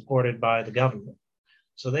was supported by the government.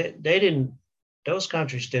 So those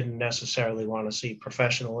countries didn't necessarily want to see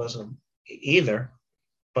professionalism either,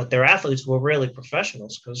 but their athletes were really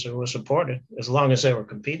professionals because they were supported as long as they were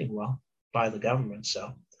competing well by the government.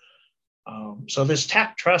 So this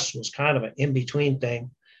TAC trust was kind of an in-between thing.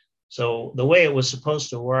 So the way it was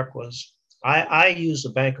supposed to work was I used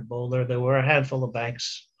the Bank of Boulder. There were a handful of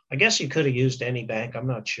banks. I guess you could have used any bank. I'm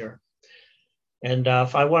not sure. And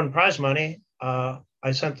if I won prize money, I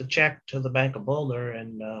sent the check to the Bank of Boulder,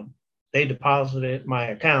 and they deposited it in my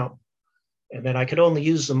account. And then I could only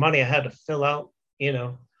use the money. I had to fill out,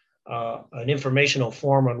 an informational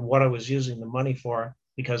form on what I was using the money for,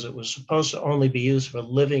 because it was supposed to only be used for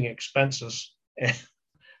living expenses. And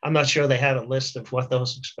I'm not sure they had a list of what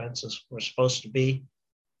those expenses were supposed to be.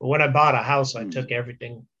 But when I bought a house, I took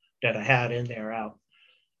everything that I had in there out.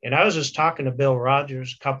 And I was just talking to Bill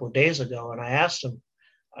Rogers a couple of days ago, and I asked him,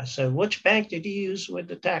 I said, which bank did you use with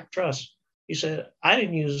the TAC trust? He said, I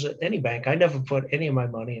didn't use any bank. I never put any of my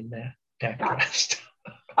money in that TAC trust.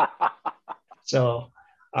 So,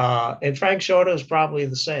 and Frank Shorter is probably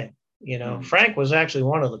the same. Frank was actually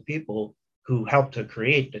one of the people who helped to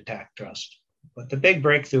create the TAC trust. But the big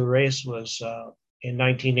breakthrough race was in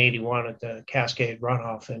 1981 at the Cascade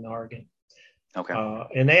Runoff in Oregon. Okay.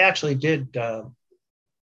 And they actually did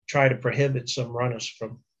try to prohibit some runners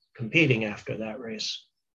from competing after that race.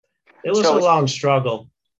 It was a long struggle,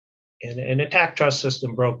 and the TAC trust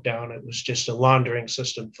system broke down. It was just a laundering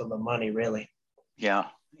system for the money, really. Yeah.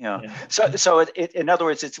 So in other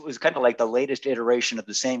words, it was kind of like the latest iteration of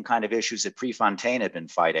the same kind of issues that Prefontaine had been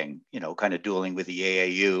fighting, kind of dueling with the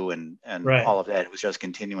AAU and right. all of that. It was just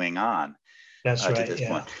continuing on. That's right. To this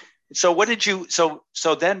point. So what did you? So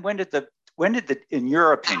then when did in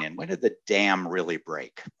your opinion, when did the dam really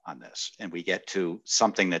break on this, and we get to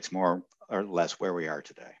something that's more or less where we are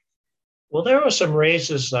today? Well, there were some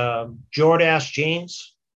races. Jordache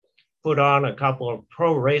Jeans put on a couple of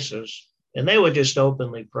pro races, and they were just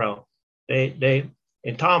openly pro. And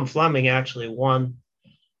Tom Fleming actually won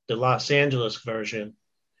the Los Angeles version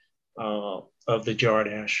of the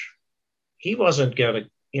Jordache. He wasn't going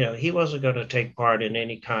to take part in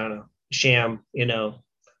any kind of sham, TAC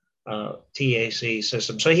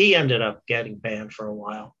system. So he ended up getting banned for a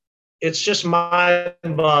while. It's just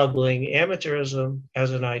mind-boggling. Amateurism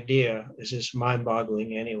as an idea is just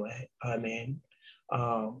mind-boggling anyway. I mean,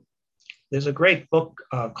 there's a great book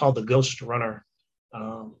called The Ghost Runner,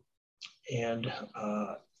 and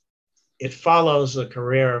it follows the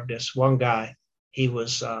career of this one guy. He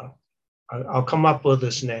was, I'll come up with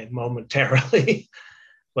his name momentarily,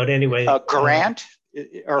 but anyway. Garant?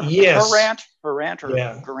 Yes. Harant or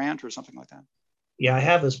Garant or something like that. Yeah, I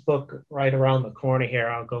have this book right around the corner here.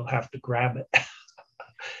 I'll go have to grab it.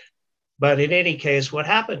 But in any case, what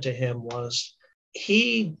happened to him was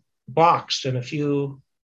he boxed in a few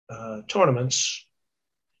tournaments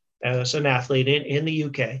as an athlete in the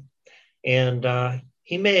UK. And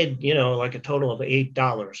he made, like a total of $8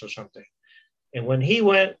 or something. And when he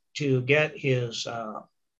went to get his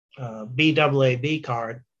BAAB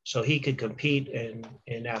card so he could compete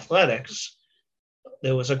in athletics,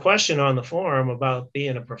 there was a question on the forum about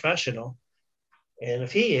being a professional. And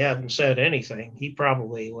if he hadn't said anything, he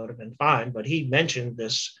probably would have been fine. But he mentioned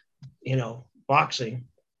this, boxing,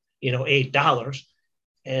 $8.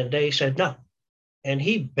 And they said no. And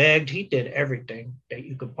he begged, he did everything that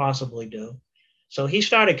you could possibly do. So he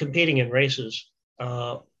started competing in races.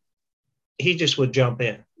 He just would jump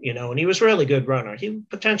in, and he was a really good runner. He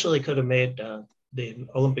potentially could have made the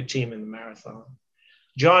Olympic team in the marathon.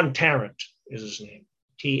 John Tarrant is his name,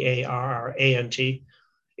 Tarrant.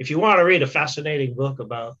 If you want to read a fascinating book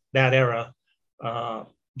about that era,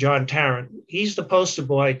 John Tarrant, he's the poster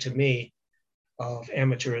boy to me of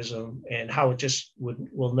amateurism and how it just would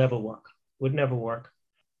never work,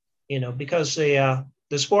 because the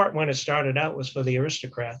sport when it started out was for the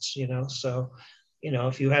aristocrats, so,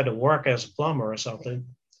 if you had to work as a plumber or something,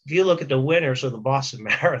 if you look at the winners of the Boston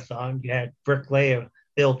Marathon, you had bricklayer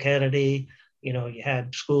Bill Kennedy, you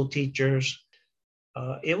had school teachers.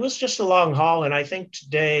 It was just a long haul. And I think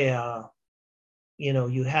today,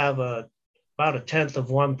 you have about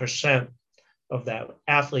 0.1% of that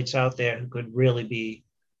athletes out there who could really be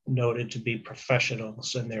noted to be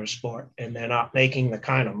professionals in their sport. And they're not making the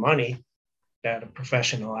kind of money that a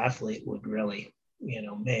professional athlete would really,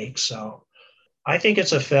 make. So I think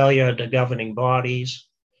it's a failure of the governing bodies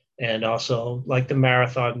and also like the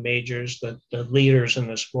marathon majors, the leaders in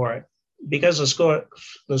the sport, because the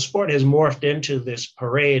sport has morphed into this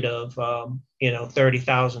parade of,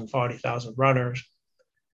 30,000, 40,000 runners,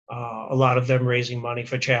 a lot of them raising money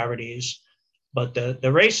for charities. But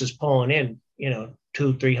the race is pulling in,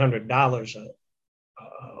 $200-$300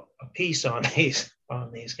 a piece on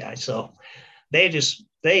these guys. So they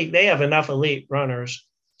have enough elite runners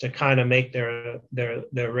to kind of make their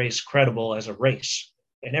race credible as a race,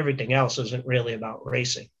 and everything else isn't really about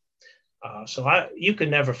racing. So you could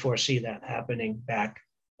never foresee that happening back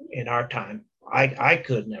in our time. I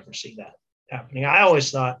could never see that happening. I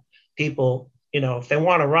always thought people, if they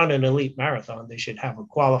want to run an elite marathon, they should have a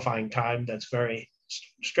qualifying time that's very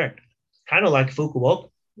strict, kind of like Fukuoka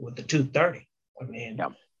with the 2:30. I mean,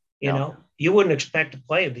 you wouldn't expect to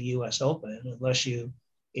play in the U.S. Open unless you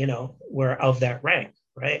were of that rank,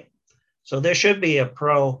 right? So there should be a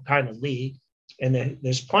pro kind of league, and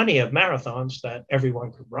there's plenty of marathons that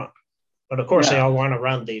everyone could run. But of course, they all want to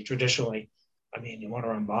run you want to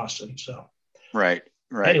run Boston. So right.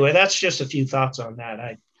 Anyway, that's just a few thoughts on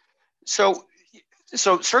that. So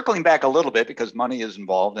circling back a little bit, because money is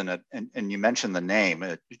involved in it, and you mentioned the name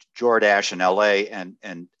Jordache in LA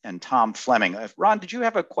and Tom Fleming. Ron, did you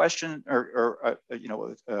have a question or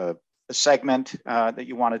a segment that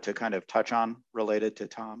you wanted to kind of touch on related to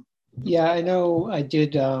Tom? Yeah, I know I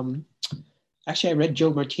did. Actually, I read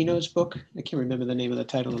Joe Martino's book. I can't remember the name of the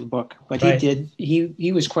title of the book, but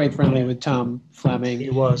he was quite friendly with Tom Fleming.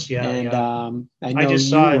 He was, yeah. And I know I just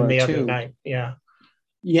saw him the other night. Yeah.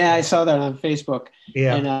 Yeah, I saw that on Facebook.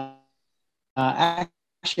 Yeah. And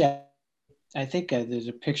actually, I think there's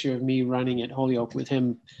a picture of me running at Holyoke with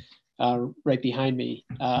him right behind me.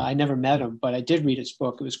 I never met him, but I did read his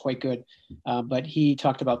book. It was quite good. But he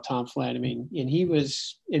talked about Tom Fleming, and he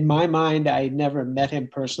was, in my mind, I never met him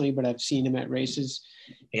personally, but I've seen him at races.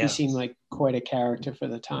 Yeah. He seemed like quite a character for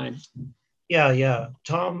the time. Yeah.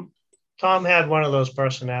 Tom had one of those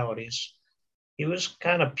personalities. He was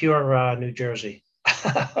kind of pure New Jersey.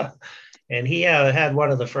 And he had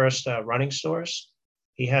one of the first running stores.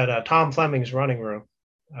 He had Tom Fleming's Running Room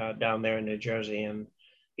down there in New Jersey, and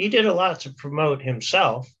he did a lot to promote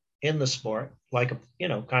himself in the sport, kind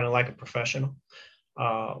of like a professional.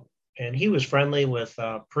 And he was friendly with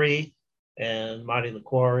Pre and Marty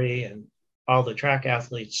LaQuarrie and all the track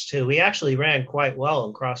athletes too. He actually ran quite well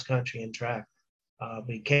in cross country and track. But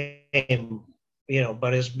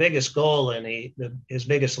his biggest goal and his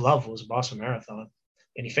biggest love was Boston Marathon.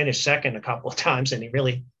 And he finished second a couple of times, and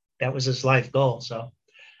that was his life goal. So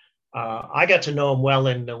I got to know him well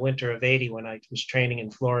in the winter of '80 when I was training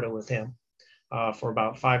in Florida with him for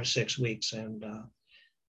about 5 or 6 weeks. And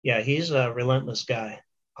he's a relentless guy.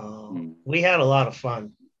 We had a lot of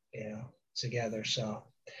fun, together. So,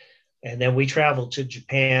 and then we traveled to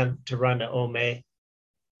Japan to run the Ome. It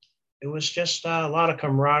was just a lot of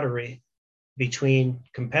camaraderie between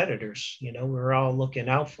competitors. We were all looking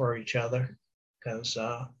out for each other because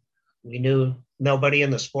we knew nobody in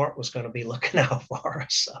the sport was going to be looking out for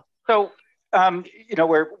us. So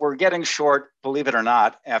we're getting short, believe it or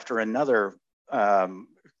not, after another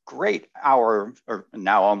great hour, or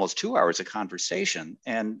now almost 2 hours of conversation.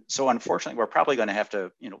 And so unfortunately, we're probably going to have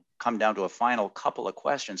to, come down to a final couple of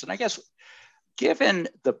questions. And I guess, given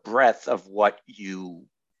the breadth of what you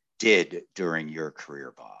did during your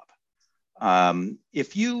career, Bob,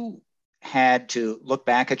 if you had to look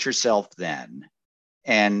back at yourself then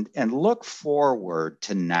and look forward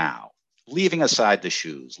to now, leaving aside the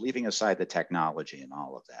shoes, leaving aside the technology and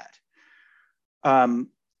all of that,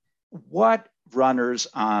 what runners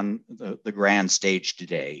on the grand stage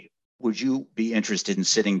today would you be interested in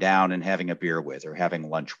sitting down and having a beer with, or having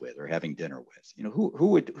lunch with, or having dinner with?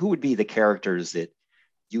 Who would be the characters that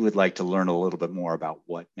you would like to learn a little bit more about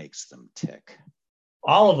what makes them tick?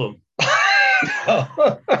 All of them.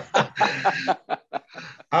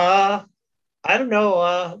 I don't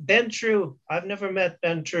know. Ben True. I've never met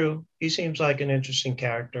Ben True. He seems like an interesting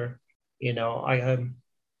character.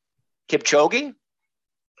 Kipchoge?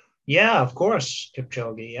 Yeah, of course.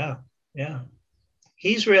 Kipchoge. Yeah.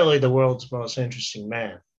 He's really the world's most interesting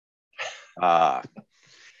man.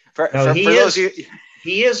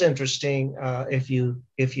 He is interesting. If you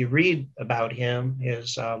read about him,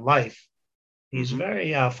 his life, he's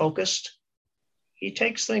very focused. He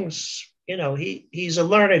takes things, he's a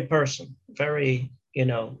learned person, very,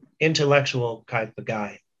 intellectual type of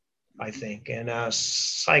guy, I think, and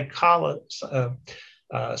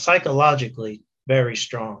psychologically very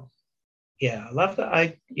strong. Yeah, I love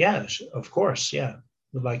that. Of course, yeah,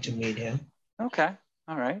 would like to meet him. Okay,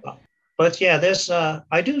 all right. But yeah,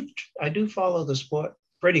 I do follow the sport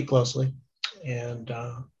pretty closely, and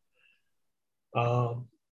I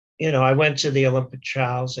went to the Olympic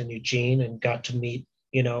trials in Eugene and got to meet,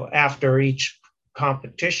 after each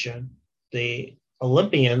competition, the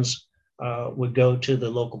Olympians would go to the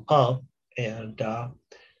local pub and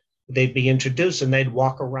they'd be introduced and they'd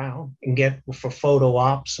walk around and get for photo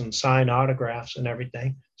ops and sign autographs and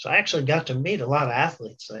everything. So I actually got to meet a lot of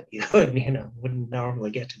athletes that you wouldn't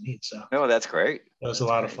normally get to meet. So that's great. It was a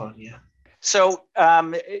lot of fun. Yeah. So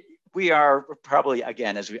we are probably,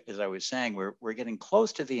 again, as I was saying, we're getting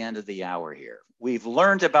close to the end of the hour here. We've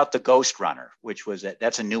learned about the Ghost Runner, which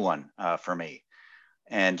that's a new one for me.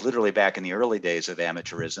 And literally back in the early days of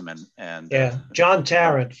amateurism and John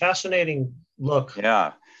Tarrant, fascinating look.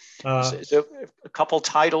 Yeah. So a couple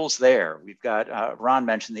titles there. We've got Ron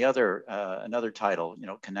mentioned the another title,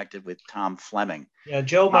 connected with Tom Fleming. Yeah,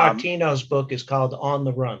 Joe Martino's book is called On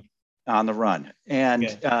the Run. On the Run, and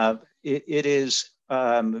it is,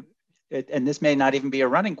 and this may not even be a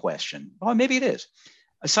running question. Well, maybe it is.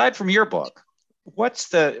 Aside from your book, what's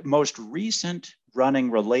the most recent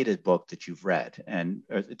running related book that you've read and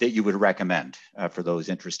that you would recommend for those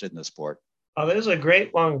interested in the sport? Oh, there's a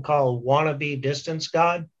great one called Wannabe Distance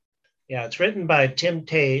God. Yeah, it's written by Tim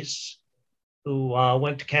Tays, who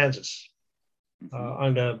went to Kansas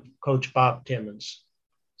under Coach Bob Timmons.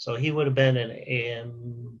 So he would have been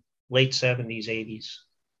in late 70s, 80s.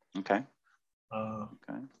 Okay.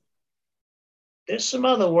 There's some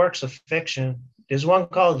other works of fiction. There's one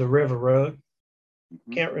called The River Road.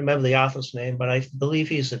 Can't remember the author's name, but I believe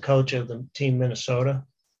he's the coach of the Team Minnesota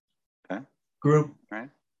group. Right.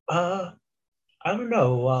 I don't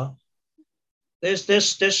know. There's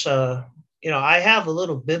this. I have a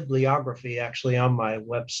little bibliography actually on my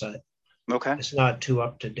website. Okay. It's not too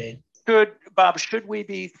up to date. Good, Bob. Should we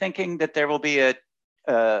be thinking that there will be a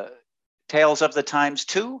Tales of the Times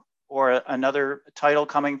 2 or another title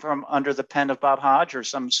coming from under the pen of Bob Hodge or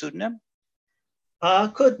some pseudonym?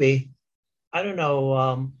 Could be. I don't know.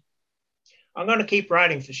 I'm going to keep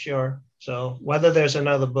writing for sure. So whether there's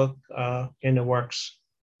another book in the works,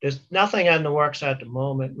 there's nothing in the works at the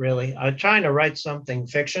moment, really. I'm trying to write something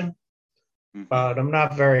fiction, but I'm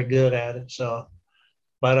not very good at it. So,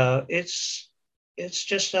 but it's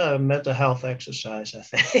just a mental health exercise, I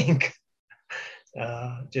think.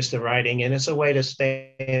 Just the writing, and it's a way to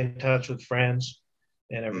stay in touch with friends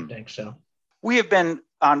and everything. So we have been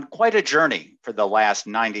on quite a journey for the last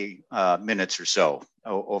 90 minutes or so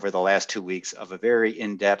over the last 2 weeks of a very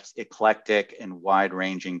in-depth, eclectic, and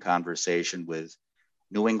wide-ranging conversation with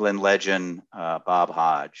New England legend Bob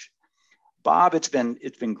Hodge. Bob, it's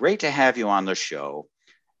been great to have you on the show.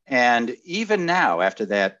 And even now, after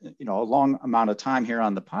that, a long amount of time here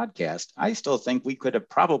on the podcast, I still think we could have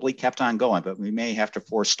probably kept on going, but we may have to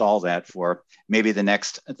forestall that for maybe the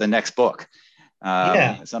next book.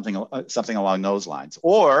 Something along those lines,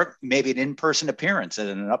 or maybe an in-person appearance at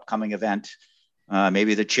an upcoming event,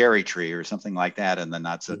 maybe the Cherry Tree or something like that in the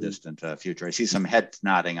not so distant future. I see some heads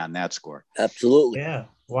nodding on that score. Absolutely. Yeah.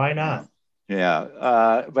 Why not?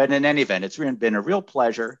 Yeah. But in any event, it's been a real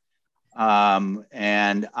pleasure.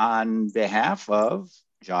 And on behalf of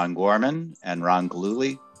John Gorman and Ron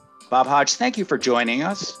Galuli, Bob Hodge, thank you for joining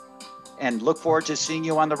us, and look forward to seeing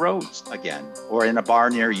you on the roads again or in a bar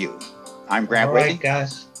near you. I'm Grant Whitney. All right,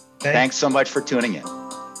 guys. Thanks so much for tuning in.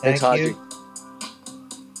 Thank you. Hodge.